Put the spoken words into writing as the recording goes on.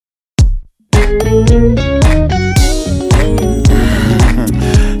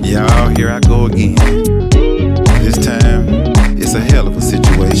Y'all, here I go again. This time, it's a hell of a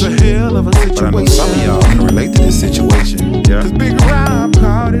situation. It's a hell of a situation. But I know some of y'all can relate to this situation. Yeah. Cause Big Rob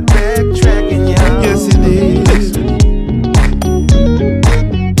caught it backtracking, y'all. Yes, it is.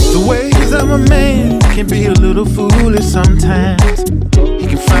 The ways of a man can be a little foolish sometimes. He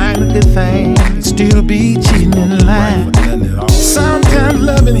can find a good thing and still be cheating in line. Sometimes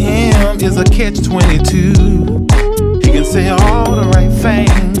loving him is a catch-22. He can say all the right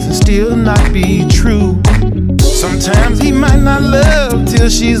things and still not be true. Sometimes he might not love till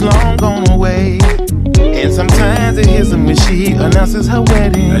she's long gone away. And sometimes it hits him when she announces her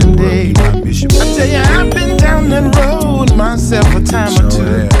wedding day. I tell you, I've been down that road myself a time or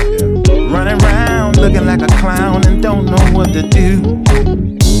two. Running around looking like a clown and don't know what to do.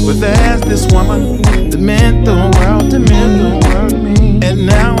 But there's this woman that meant the world to me. And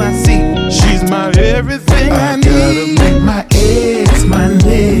now I see she's my everything I need. Gotta make my ex my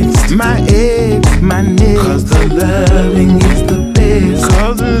next. My ex my next. Cause the loving is the best.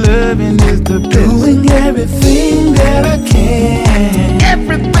 Cause the loving is the best. Doing everything that I can.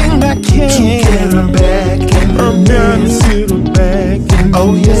 Everything I can. To get her back in the nest.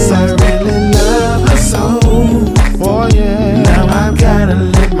 Oh yes, I really love her so. Oh yeah. Now I gotta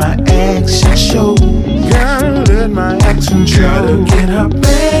let my action show. Gotta let my action show. Gotta get her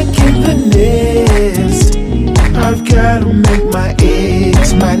back in the nest. I've gotta make my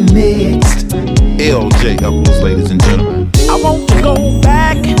ex my next. LJ Echols, ladies and gentlemen. I want to go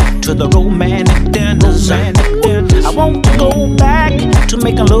back to the romantic dinners. I want to go back to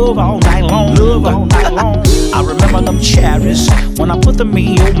making love all night long. Love all night long. I remember them cherries when I put them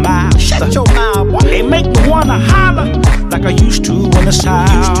in your mouth. Shut your mouth, boy. They make me wanna holler like I used to in the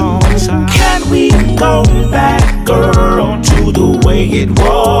South. Can we go back, girl, to the way it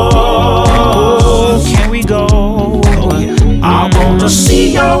was? Can we go? I wanna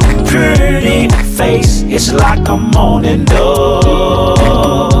see your pretty face. It's like a morning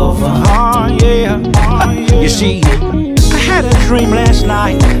dove. Oh yeah. You see, I had a dream last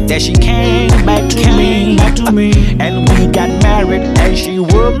night that she came back to me, and we got married, and she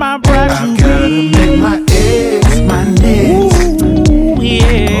were my bride. I gotta make my ex my next. Ooh,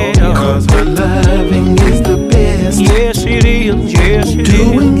 yeah. Cause her loving is the best. Yes it is, yes it is.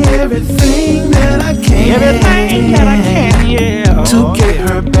 Doing everything that I can. Everything that I can, yeah. To get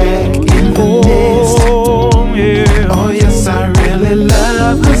her back in the nest. Oh yeah. Oh yes, I really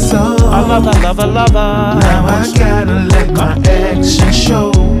love her so. I love her. Now I gotta let my action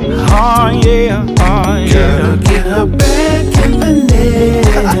show. Oh yeah, oh yeah. Gotta get her back in the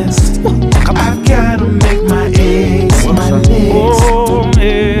nest. I've gotta make my ex my next. Oh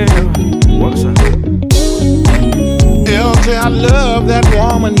yeah. What's up? LJ, I love that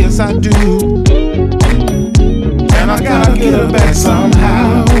woman, yes I do. And I gotta get her back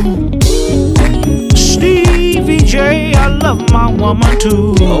somehow. Stevie J, I love my woman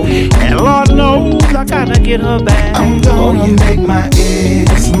too. And Lord knows I gotta get her back. I'm gonna make my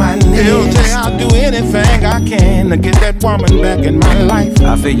ex my next. LJ, I'll do anything I can to get that woman back in my life.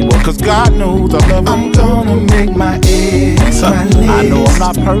 I feel you, boy. Cause God knows I love her. I'm gonna make my ex my next. I know I'm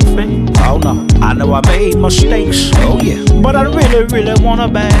not perfect. Oh no. I know I made mistakes. Oh yeah. But I really want her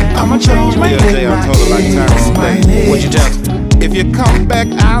back. I'ma change my LJ, I told her like Tyrone. What'd you tell her? If you come back,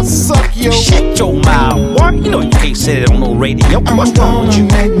 I'll suck your. Shut your mouth, boy. You know you can't say that on no radio. What's wrong with you?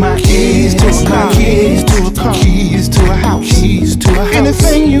 Make my keys to a car, keys to a car, keys to a house, keys to a house.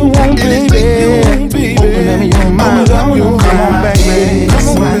 Anything you want, baby. Open your mind. Come on back, baby. Come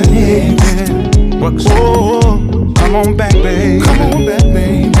on back, baby. Oh, come on back, baby. Come on back,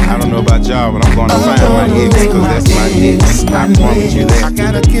 baby. I don't know about y'all, but I'm gonna find my ex, cause that's my ex. I promise you that. I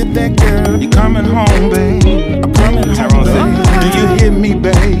gotta get that girl. You coming home, babe? I'm coming home. Tyrone said, do you hear me,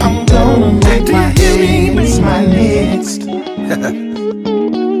 babe? I'm gonna make my ex my next.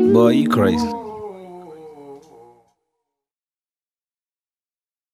 Boy, you crazy.